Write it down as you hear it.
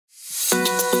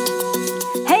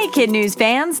Kid News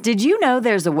fans, did you know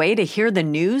there's a way to hear the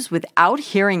news without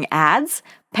hearing ads?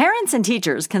 Parents and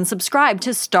teachers can subscribe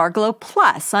to Starglow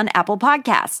Plus on Apple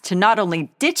Podcasts to not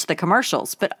only ditch the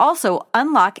commercials, but also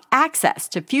unlock access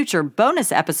to future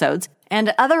bonus episodes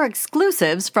and other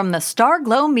exclusives from the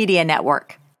Starglow Media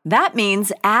Network. That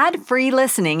means ad-free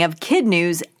listening of Kid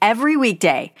News every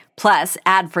weekday, plus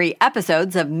ad-free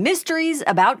episodes of Mysteries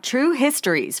About True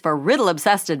Histories for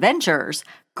riddle-obsessed adventurers,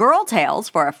 Girl Tales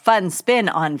for a fun spin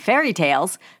on fairy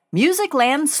tales,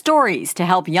 Musicland Stories to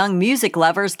help young music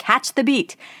lovers catch the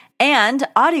beat, and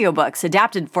audiobooks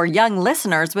adapted for young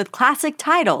listeners with classic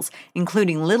titles,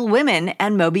 including Little Women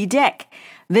and Moby Dick.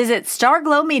 Visit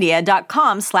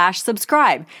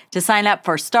starglowmedia.com/subscribe to sign up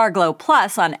for Starglow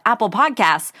Plus on Apple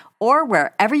Podcasts or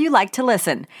wherever you like to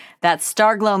listen. That's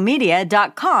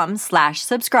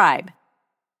starglowmedia.com/subscribe.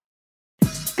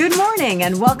 Good morning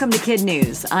and welcome to Kid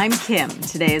News. I'm Kim.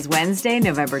 Today is Wednesday,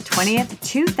 November 20th,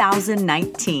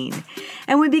 2019.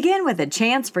 And we begin with a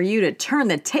chance for you to turn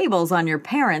the tables on your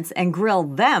parents and grill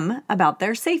them about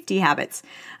their safety habits.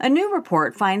 A new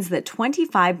report finds that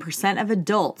 25% of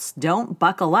adults don't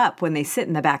buckle up when they sit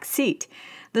in the back seat.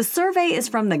 The survey is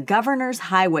from the Governor's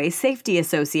Highway Safety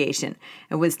Association.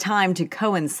 It was timed to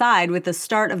coincide with the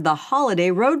start of the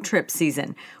holiday road trip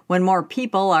season, when more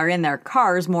people are in their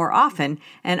cars more often,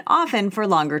 and often for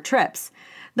longer trips.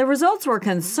 The results were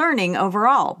concerning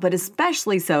overall, but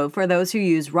especially so for those who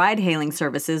use ride-hailing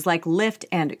services like Lyft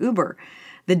and Uber.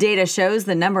 The data shows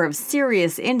the number of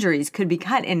serious injuries could be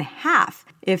cut in half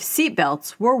if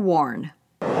seatbelts were worn.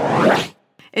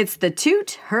 It's the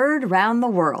toot heard round the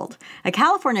world. A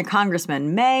California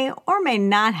congressman may or may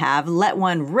not have let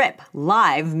one rip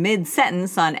live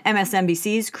mid-sentence on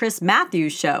MSNBC's Chris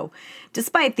Matthews show.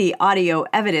 Despite the audio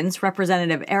evidence,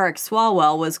 Representative Eric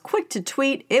Swalwell was quick to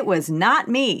tweet, "It was not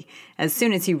me," as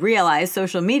soon as he realized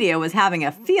social media was having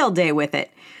a field day with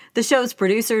it. The show's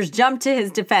producers jumped to his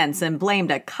defense and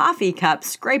blamed a coffee cup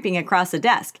scraping across a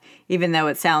desk, even though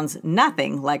it sounds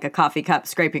nothing like a coffee cup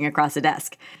scraping across a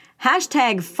desk.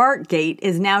 Hashtag Fartgate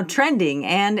is now trending,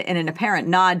 and in an apparent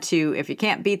nod to, if you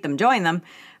can't beat them, join them,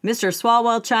 Mr.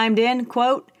 Swalwell chimed in,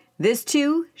 quote, "This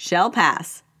too shall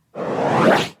pass."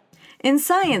 In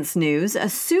science news, a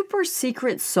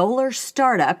super-secret solar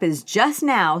startup is just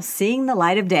now seeing the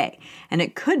light of day, and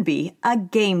it could be a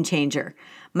game-changer.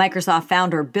 Microsoft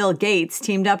founder Bill Gates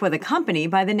teamed up with a company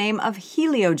by the name of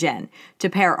Heliogen to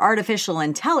pair artificial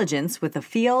intelligence with a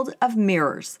field of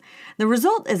mirrors. The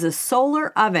result is a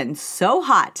solar oven so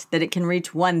hot that it can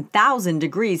reach 1,000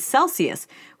 degrees Celsius,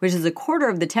 which is a quarter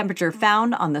of the temperature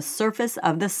found on the surface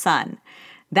of the sun.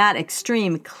 That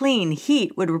extreme clean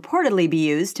heat would reportedly be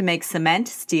used to make cement,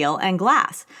 steel, and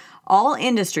glass, all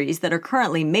industries that are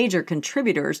currently major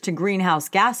contributors to greenhouse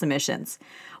gas emissions.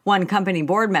 One company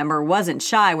board member wasn't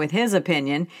shy with his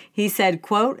opinion. He said,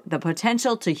 quote, "The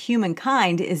potential to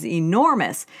humankind is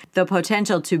enormous. The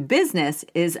potential to business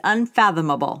is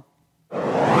unfathomable."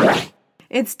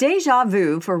 It's deja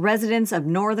vu for residents of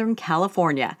Northern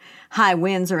California. High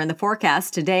winds are in the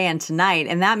forecast today and tonight,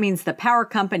 and that means the power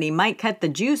company might cut the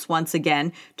juice once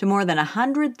again to more than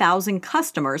 100,000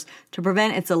 customers to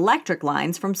prevent its electric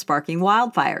lines from sparking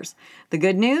wildfires. The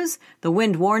good news? The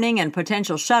wind warning and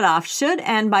potential shutoff should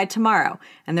end by tomorrow,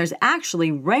 and there's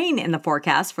actually rain in the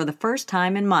forecast for the first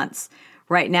time in months.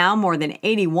 Right now, more than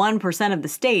 81% of the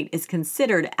state is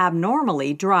considered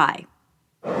abnormally dry.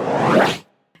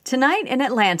 Tonight in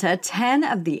Atlanta, 10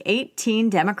 of the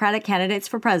 18 Democratic candidates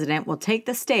for president will take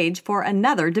the stage for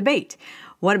another debate.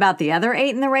 What about the other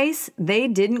 8 in the race? They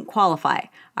didn't qualify,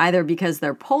 either because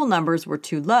their poll numbers were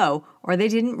too low or they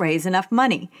didn't raise enough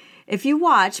money. If you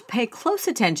watch, pay close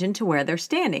attention to where they're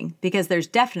standing, because there's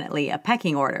definitely a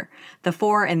pecking order. The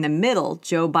 4 in the middle,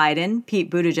 Joe Biden, Pete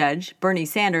Buttigieg, Bernie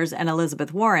Sanders, and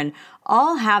Elizabeth Warren,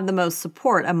 all have the most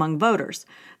support among voters.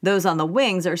 Those on the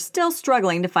wings are still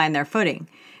struggling to find their footing.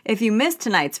 If you missed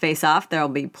tonight's face-off, there'll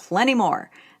be plenty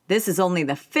more. This is only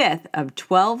the 5th of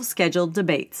 12 scheduled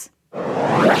debates.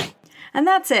 And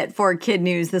that's it for Kid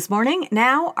News this morning.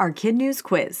 Now, our Kid News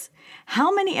quiz.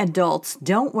 How many adults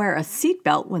don't wear a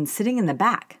seatbelt when sitting in the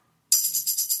back?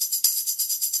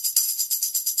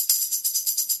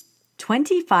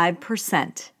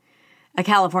 25%. A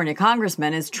California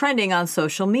congressman is trending on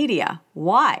social media.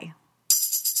 Why?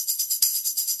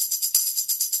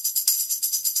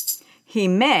 He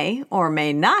may or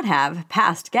may not have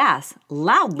passed gas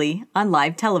loudly on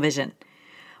live television.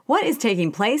 What is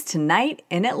taking place tonight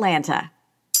in Atlanta?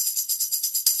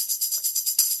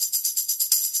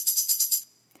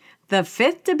 The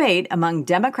 5th debate among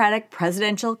Democratic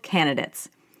presidential candidates.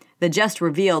 The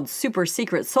just-revealed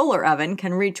super-secret solar oven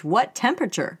can reach what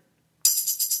temperature?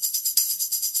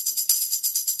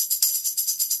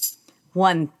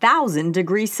 1,000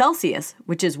 degrees Celsius,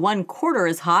 which is 1/4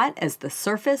 as hot as the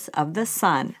surface of the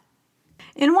sun.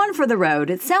 In One for the Road,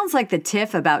 it sounds like the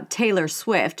tiff about Taylor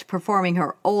Swift performing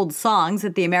her old songs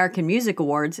at the American Music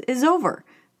Awards is over.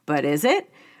 But is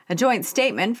it? A joint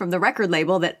statement from the record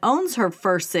label that owns her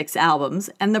first 6 albums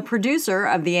and the producer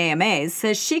of the AMAs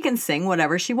says she can sing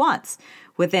whatever she wants.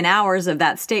 Within hours of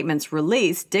that statement's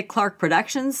release, Dick Clark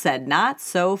Productions said not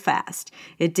so fast.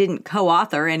 It didn't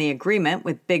co-author any agreement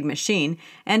with Big Machine,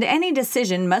 and any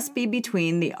decision must be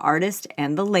between the artist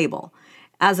and the label.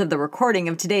 As of the recording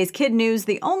of today's Kid News,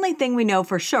 the only thing we know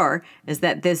for sure is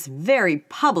that this very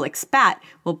public spat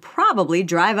will probably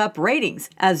drive up ratings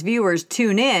as viewers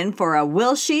tune in for a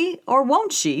will she or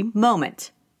won't she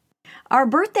moment. Our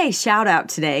birthday shout out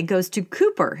today goes to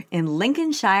Cooper in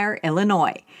Lincolnshire,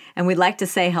 Illinois. And we'd like to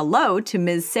say hello to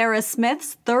Ms. Sarah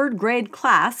Smith's 3rd grade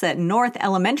class at North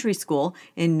Elementary School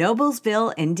in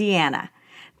Noblesville, Indiana.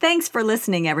 Thanks for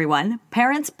listening, everyone.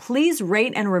 Parents, please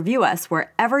rate and review us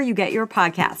wherever you get your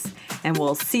podcasts. And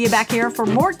we'll see you back here for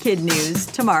more Kid News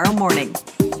tomorrow morning.